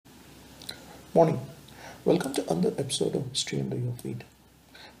Morning. Welcome to another episode of History Under Your Feet.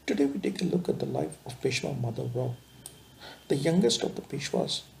 Today we take a look at the life of Peshwa Madhav Rao, the youngest of the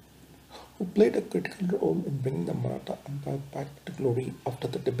Peshwas, who played a critical role in bringing the Maratha Empire back to glory after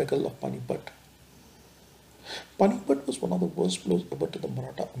the debacle of Panipat. Panipat was one of the worst blows ever to the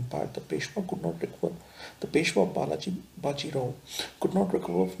Maratha Empire. The Peshwa could not recover. The Peshwa Baji Rao could not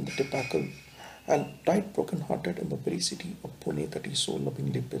recover from the debacle and died broken-hearted in the very city of Pune that he so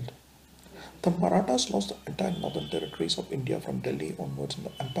lovingly built. The Marathas lost the entire northern territories of India from Delhi onwards, and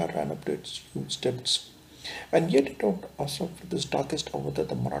the empire ran up to its huge depths. And yet it out also for this darkest hour that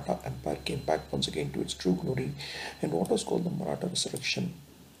the Maratha Empire came back once again to its true glory in what was called the Maratha Resurrection.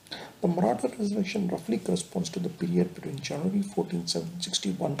 The Maratha Resurrection roughly corresponds to the period between January 14,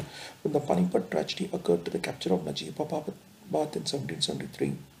 1761, when the Panipat tragedy occurred, to the capture of Najibabad in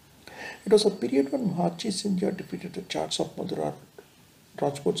 1773. It was a period when Mahatma Sindhya defeated the Jats of Madura,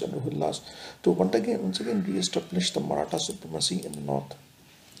 Rajputs and Rohillas to once again re-establish the Maratha supremacy in the north.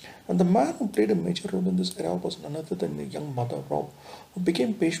 And the man who played a major role in this era was none other than the young Madhav Rao, who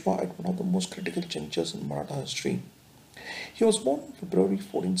became Peshwa at one of the most critical junctures in Maratha history. He was born on February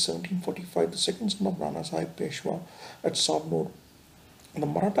 14, 1745, the second son of Rana Sahib Peshwa at Savnor. The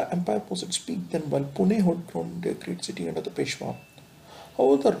Maratha Empire was at its peak then, while Pune had grown into a great city under the Peshwa.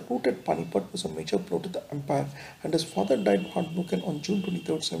 However, the rout at Panipat was a major blow to the empire, and his father died heartbroken on June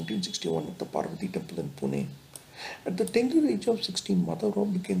 23, 1761, at the Parvati temple in Pune. At the tender age of 16, Madhav Rao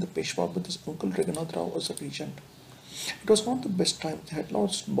became the Peshwa with his uncle Raghunath Rao as a regent. It was not the best time. They had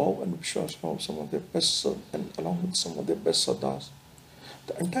lost Bhau and Vishwas Rao, some of their best, and along with some of their best Sardars.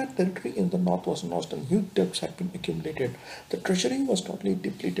 The entire territory in the north was lost and huge debts had been accumulated. The treasury was totally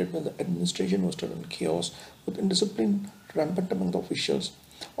depleted when the administration was still in chaos, with indiscipline rampant among the officials.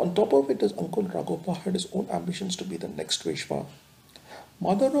 On top of it, his uncle Raghopa had his own ambitions to be the next Peshwa.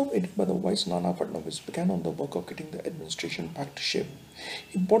 Madhav, aided by the wise Nana Fadnavis, began on the work of getting the administration back to shape.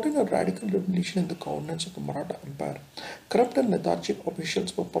 He brought in a radical revolution in the governance of the Maratha Empire. Corrupt and lethargic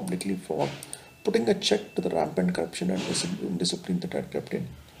officials were publicly flawed, putting a check to the rampant corruption and indiscipline that had crept in.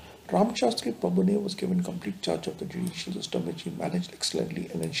 Ram Shastri Prabhune was given complete charge of the judicial system, which he managed excellently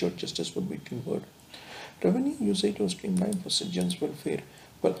and ensured justice would be delivered. Revenue usage was streamlined for citizens' welfare,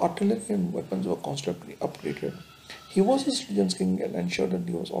 while artillery and weapons were constantly upgraded. He was a citizens' king and ensured that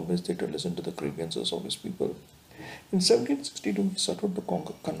he was always there to listen to the grievances of his people. In 1762, he settled to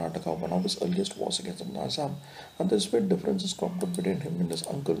conquer Karnataka, one of his earliest wars against the Nizam, and this way differences cropped up between him and his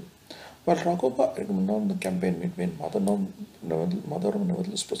uncle. While Raghopa recommended the campaign midway, Madhav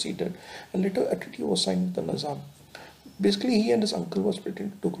nevertheless proceeded, and later a treaty was signed with the Nizam. Basically, he and his uncle were split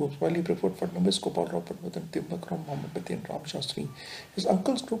into two groups. While he preferred Fadnavis, Gopal Rao Patwat and Timbakram Mohammad and Ram Shastri, his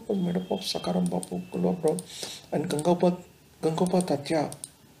uncle's group was made up of Sakaram Bapu, Gulab Rao and Gangapa Tatya.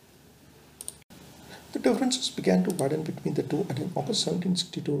 The differences began to widen between the two, and in August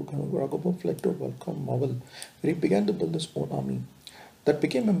 1762, Raghupa fled to Walcom Mawal, where he began to build his own army. That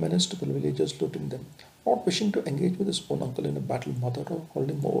became a menace to the villagers, looting them. Not wishing to engage with his own uncle in a battle, Madhara called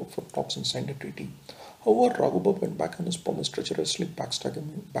him over for talks and signed a treaty. However, Raghupa went back on his promise, treacherously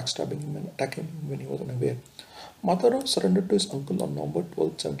backstabbing him and attacking him when he was unaware. Madhara surrendered to his uncle on November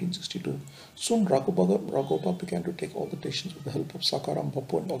 12, 1762. Soon Raghupa began to take all the decisions with the help of Sakaram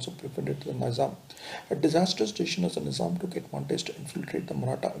Bapu and also befriended the Nizam. A disastrous decision as the Nizam took advantage to infiltrate the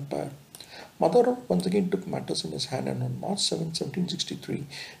Maratha Empire. Madhara once again took matters in his hand, and on March 7, 1763,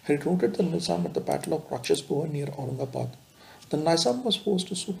 he routed the Nizam at the Battle of Rakshasbua near Aurangabad. The Nizam was forced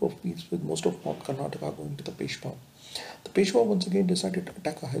to sue for peace, with most of North Karnataka going to the Peshwa. The Peshwa once again decided to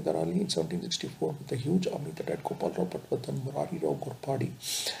attack Hyder Ali in 1764 with a huge army that had Gopal Rao Patwat and Murari Rao Ghorpade.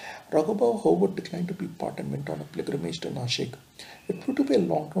 Raghupa, however, declined to be part and went on a pilgrimage to Nashik. It proved to be a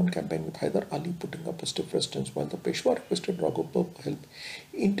long-drawn campaign, with Hyder Ali putting up a stiff resistance. While the Peshwa requested Raghupa for help,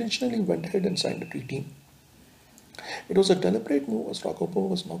 he intentionally went ahead and signed a treaty. It was a deliberate move, as Raghupa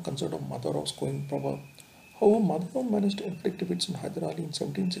was now concerned of Madhav going power. However, Madhav managed to inflict defeats on Hyder Ali in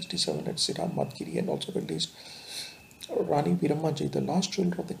 1767 at Siram Madgiri, and also released Rani Veerammaji, the last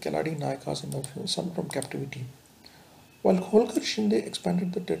ruler of the Keladi Nayakas and her son, from captivity. While Holkar Shinde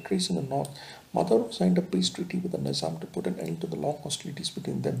expanded the territories in the north, Madhav signed a peace treaty with the Nizam to put an end to the long hostilities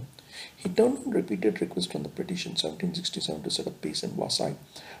between them. He turned down repeated requests from the British in 1767 to set up peace in Vasai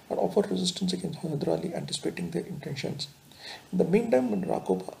and offer resistance against Hyder Ali, anticipating their intentions. In the meantime, when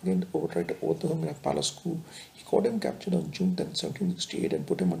Raghupa again tried to overthrow him in a palace coup, he got him captured on June 10, 1768, and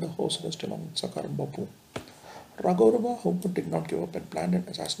put him under house arrest along with Sakaram Bapu. Raghaurava, however, did not give up and planned an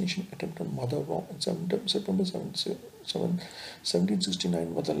assassination attempt on Madhav Rao on September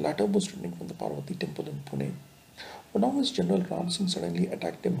 1769, while the latter was returning from the Parvati temple in Pune. One of his general Ram Singh suddenly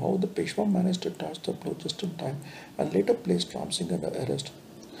attacked him. How the Peshwa managed to dodge the blow just in time and later placed Ram Singh under arrest.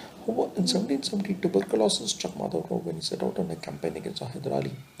 However, in 1770, tuberculosis struck Madhavrao when he set out on a campaign against Hyder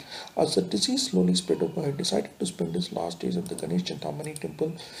Ali. As the disease slowly spread over, he decided to spend his last days at the Ganesh Chintamani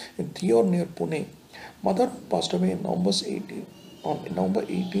temple in Thior near Pune. Madhavrao passed away on November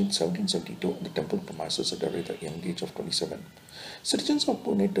 18, 1772, at the temple premises at a rather young age of 27. Citizens of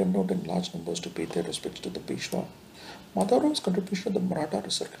Pune turned out in large numbers to pay their respects to the Peshwa. Madhavrav's contribution to the Maratha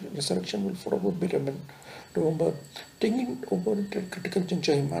resurrection will forever be remembered. Taking over at a critical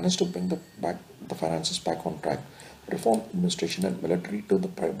juncture, he managed to bring the finances back on track, reform administration and military to the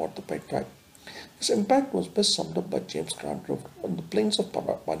modified track. His impact was best summed up by James Cranbrook. On the plains of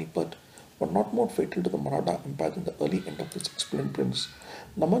Panipat were not more fatal to the Maratha Empire than the early end of its exploring prince.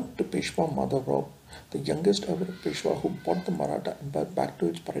 Naman to Peshwa Madhavrao, the youngest ever Peshwa who brought the Maratha Empire back to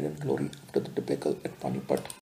its pride and glory after the debacle at Panipat.